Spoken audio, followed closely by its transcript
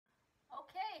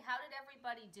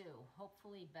everybody do?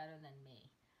 Hopefully better than me.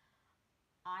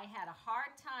 I had a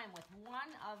hard time with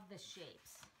one of the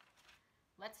shapes.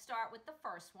 Let's start with the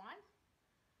first one.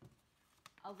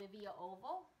 Olivia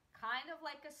oval, kind of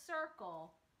like a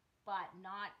circle, but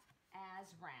not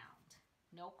as round.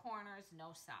 No corners,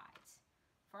 no sides.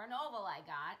 For an oval, I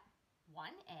got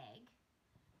one egg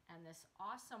and this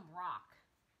awesome rock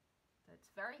that's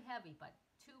very heavy, but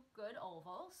two good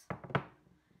ovals.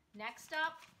 Next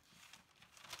up,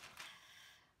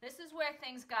 this is where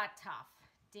things got tough.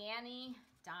 Danny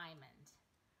Diamond.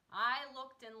 I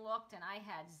looked and looked and I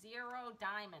had 0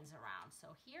 diamonds around.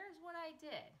 So here's what I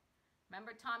did.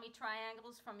 Remember Tommy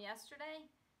triangles from yesterday?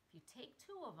 If you take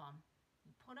 2 of them,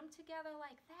 you put them together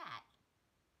like that,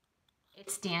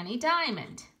 it's Danny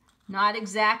Diamond. Not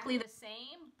exactly the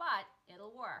same, but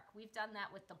it'll work. We've done that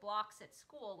with the blocks at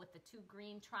school with the 2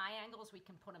 green triangles. We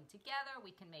can put them together.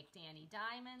 We can make Danny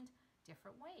Diamond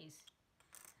different ways.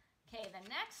 Okay, the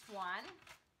next one,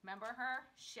 remember her?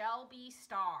 Shelby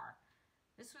Star.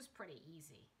 This was pretty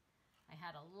easy. I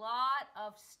had a lot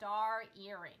of star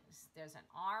earrings. There's an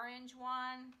orange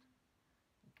one.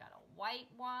 We've got a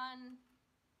white one.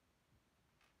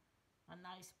 A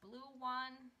nice blue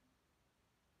one.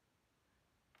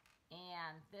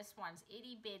 And this one's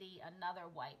itty bitty, another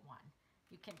white one.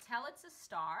 You can tell it's a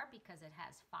star because it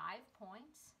has 5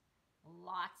 points,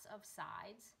 lots of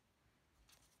sides.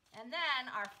 And then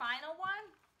our final one,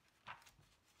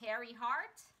 Hairy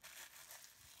Heart.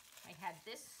 I had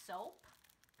this soap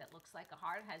that looks like a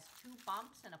heart. It has 2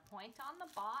 bumps and a point on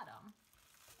the bottom.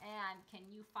 And can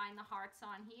you find the hearts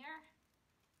on here?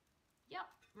 Yep,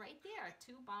 right there,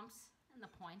 2 bumps and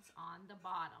the points on the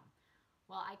bottom.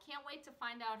 Well, I can't wait to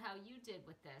find out how you did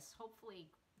with this.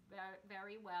 Hopefully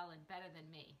very well and better than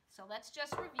me. So let's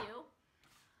just review.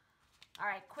 All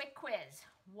right, quick quiz.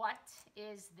 What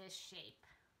is this shape?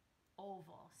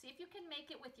 Oval. See if you can make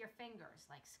it with your fingers,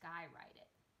 like Skywrite it.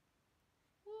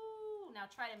 Woo! Now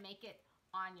try to make it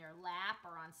on your lap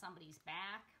or on somebody's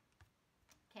back.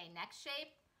 Okay, next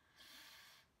shape.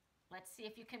 Let's see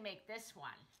if you can make this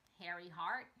one. Hairy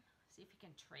Heart. See if you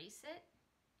can trace it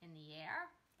in the air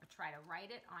or try to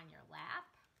write it on your lap.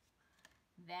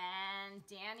 Then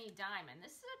Danny Diamond.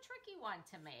 This is a tricky one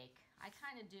to make. I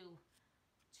kind of do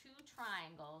 2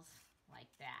 triangles like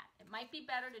that. It might be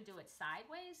better to do it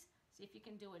sideways. See if you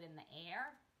can do it in the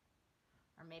air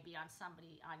or maybe on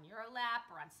somebody on your lap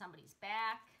or on somebody's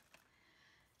back.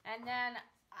 And then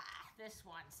this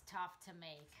one's tough to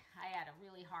make. I had a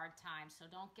really hard time, so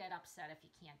don't get upset if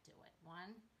you can't do it.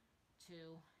 1,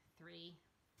 2, 3,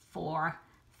 4,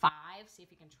 5. See if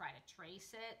you can try to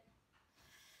trace it.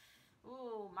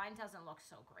 Ooh, mine doesn't look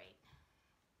so great.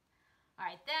 All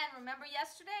right, then remember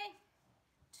yesterday?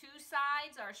 2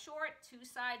 sides are short, 2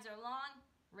 sides are long.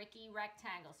 Ricky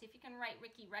Rectangle. See if you can write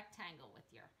Ricky Rectangle with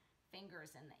your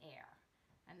fingers in the air.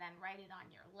 And then write it on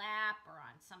your lap or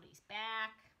on somebody's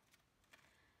back.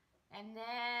 And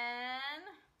then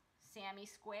Sammy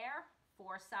Square.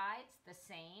 4 sides, the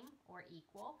same or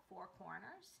equal, 4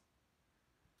 corners.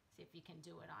 See if you can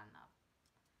do it on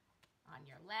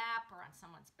your lap or on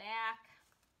someone's back.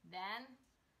 Then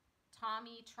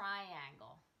Tommy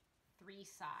Triangle. 3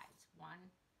 sides. 1,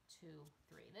 2,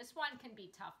 3. This one can be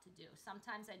tough to do.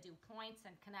 Sometimes I do points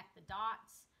and connect the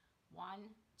dots. 1,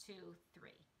 2,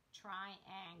 3.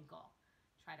 Triangle.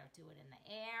 Try to do it in the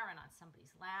air and on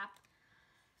somebody's lap.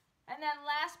 And then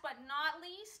last but not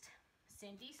least,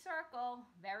 Cindy Circle.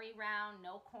 Very round,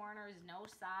 no corners, no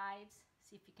sides.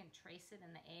 See if you can trace it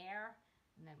in the air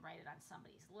and then write it on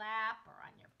somebody's lap or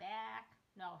on your back.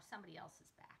 No, somebody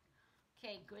else's back.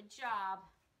 Okay, good job.